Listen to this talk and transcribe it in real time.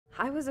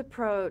I was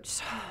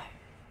approached,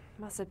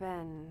 must have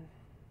been,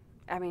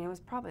 I mean, it was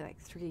probably like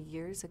 3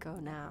 years ago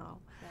now,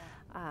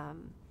 Yeah.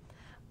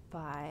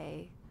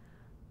 by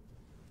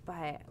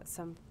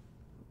some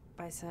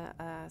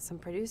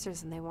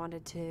producers, and they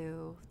wanted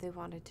to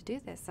do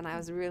this, and I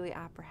was really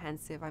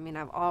apprehensive. I mean,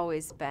 I've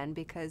always been,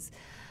 because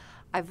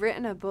I've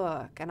written a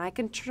book, and I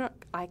can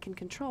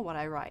control what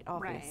I write,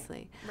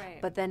 obviously.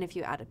 Right. But then if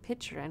you add a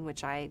picture in,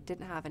 which I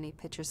didn't have any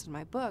pictures in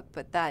my book,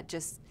 but that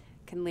just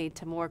can lead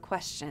to more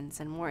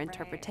questions and more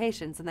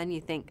interpretations, and then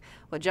you think,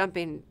 well,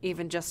 jumping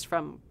even just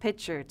from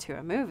picture to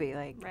a movie,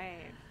 like,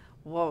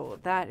 whoa,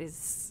 that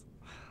is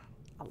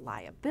a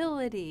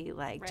liability,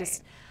 like,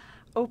 just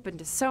open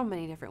to so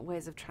many different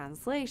ways of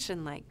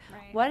translation. Like,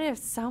 what if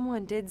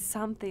someone did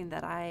something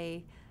that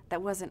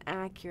wasn't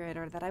accurate,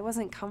 or that I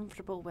wasn't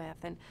comfortable with?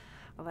 And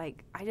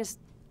like, it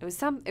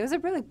was a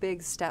really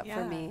big step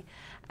for me,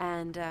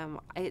 and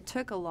it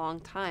took a long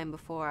time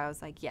before I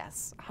was like,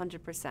 yes,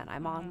 100%,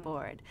 I'm on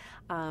board.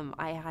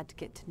 I had to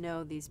get to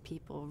know these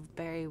people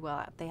very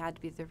well. They had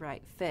to be the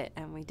right fit,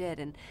 and we did,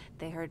 and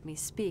they heard me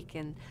speak,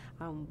 and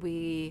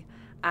we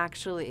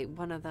actually,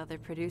 one of the other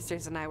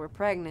producers and I were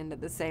pregnant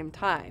at the same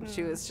time.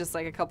 She was just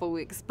like a couple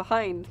weeks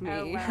behind me.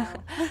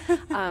 Oh,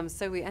 wow.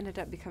 So we ended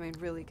up becoming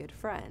really good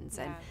friends,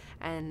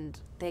 and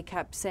they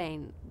kept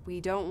saying, we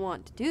don't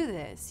want to do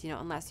this,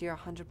 unless you're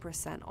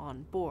 100%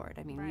 on board.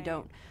 I mean,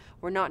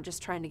 we're not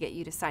just trying to get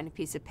you to sign a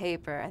piece of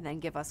paper and then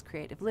give us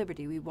creative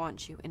liberty. We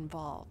want you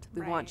involved.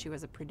 We want you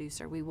as a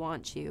producer. We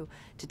want you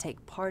to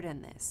take part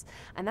in this.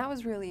 And that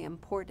was really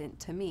important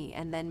to me,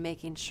 and then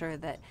making sure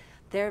that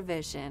their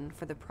vision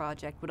for the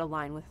project would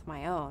align with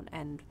my own,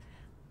 and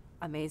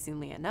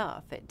amazingly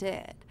enough, it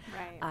did.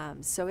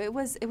 So it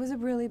was a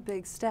really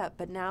big step,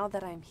 but now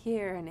that I'm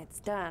here and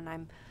it's done,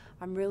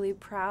 I'm really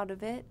proud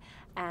of it,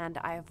 and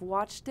I've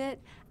watched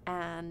it,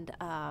 and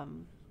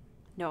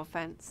no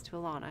offense to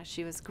Alana,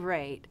 she was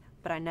great,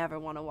 but I never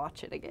want to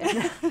watch it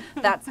again.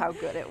 That's how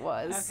good it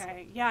was.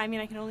 Okay, yeah, I mean,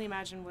 I can only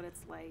imagine what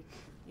it's like,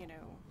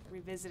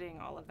 revisiting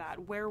all of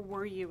that. Where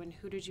were you, and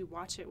who did you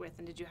watch it with,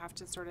 and did you have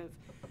to sort of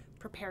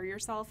prepare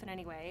yourself in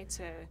any way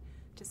to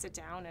sit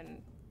down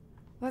and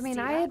Well, I mean,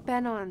 see I that? had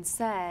been on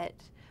set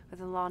with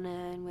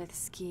Alana and with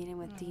Skeen and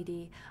with Dee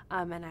Dee,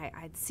 and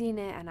I'd seen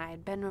it, and I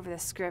had been over the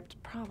script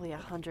probably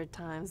 100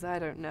 times. I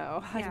don't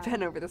know. I'd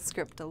been over the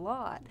script a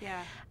lot.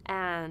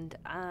 And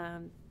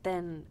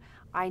then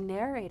I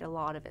narrate a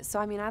lot of it. So,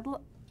 I mean, I'd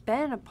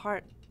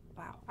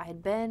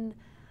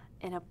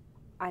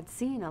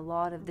seen a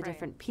lot of the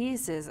different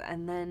pieces,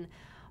 and then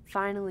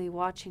finally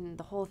watching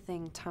the whole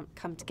thing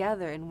come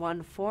together in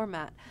one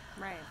format,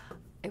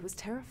 it was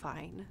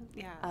terrifying.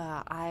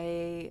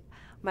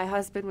 My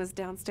husband was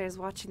downstairs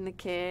watching the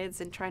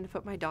kids and trying to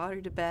put my daughter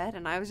to bed,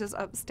 and I was just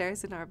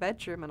upstairs in our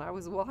bedroom, and I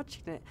was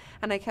watching it,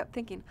 and I kept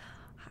thinking,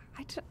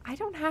 I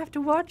don't have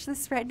to watch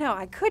this right now.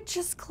 I could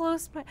just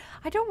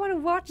I don't want to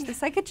watch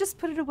this. I could just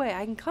put it away.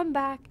 I can come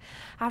back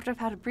after I've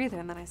had a breather.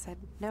 And then I said,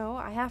 no,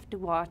 I have to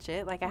watch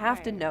it. Like, I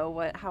have to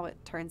know how it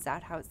turns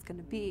out, how it's going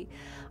to be.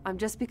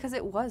 Just because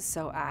it was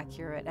so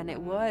accurate, and it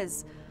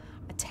was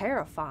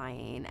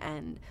terrifying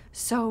and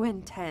so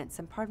intense.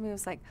 And part of me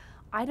was like,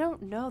 I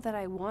don't know that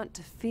I want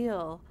to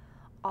feel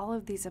all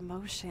of these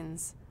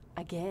emotions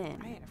again.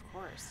 Right, of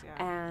course,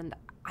 And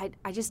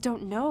I just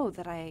don't know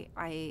that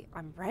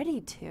I'm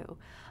ready to.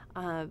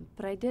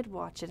 But I did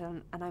watch it,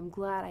 and I'm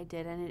glad I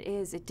did. And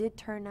it did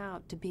turn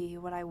out to be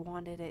what I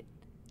wanted it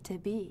to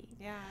be.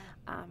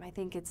 I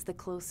think it's the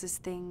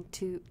closest thing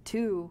to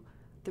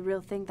the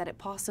real thing that it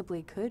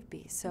possibly could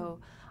be. So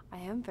I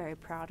am very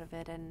proud of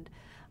it, and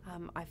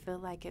I feel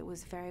like it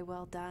was very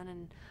well done,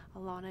 and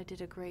Alana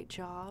did a great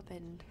job,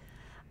 and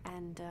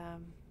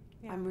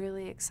I'm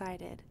really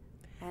excited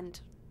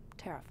and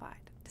terrified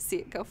to see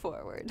it go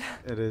forward.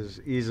 It is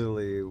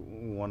easily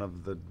one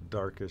of the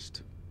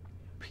darkest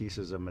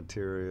pieces of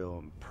material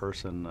and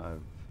person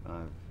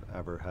I've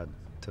ever had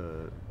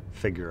to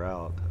figure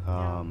out.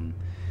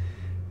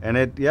 And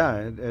it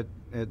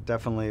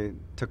definitely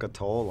took a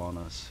toll on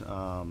us.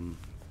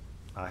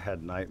 I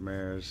had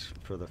nightmares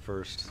for the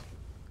first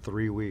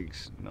 3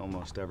 weeks,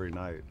 almost every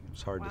night. It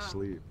was hard to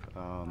sleep.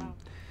 And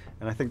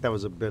I think that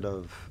was a bit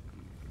of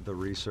the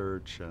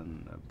research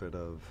and a bit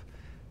of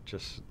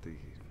just the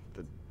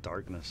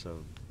darkness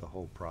of the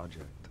whole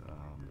project.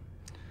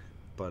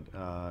 But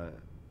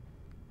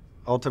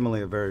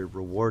ultimately a very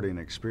rewarding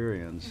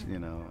experience,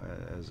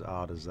 as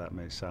odd as that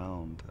may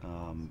sound.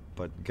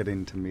 But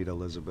getting to meet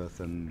Elizabeth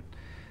and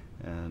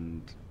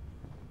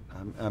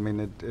I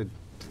mean,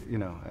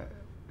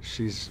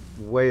 she's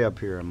way up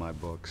here in my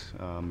books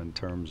in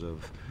terms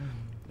of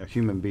a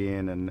human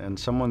being and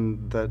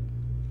someone that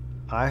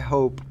I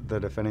hope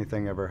that if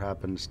anything ever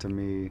happens to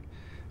me,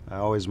 I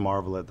always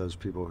marvel at those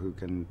people who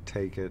can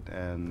take it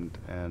and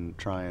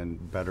try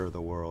and better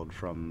the world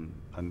from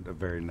a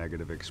very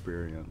negative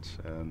experience,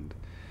 and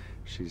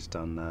she's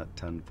done that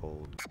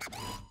tenfold.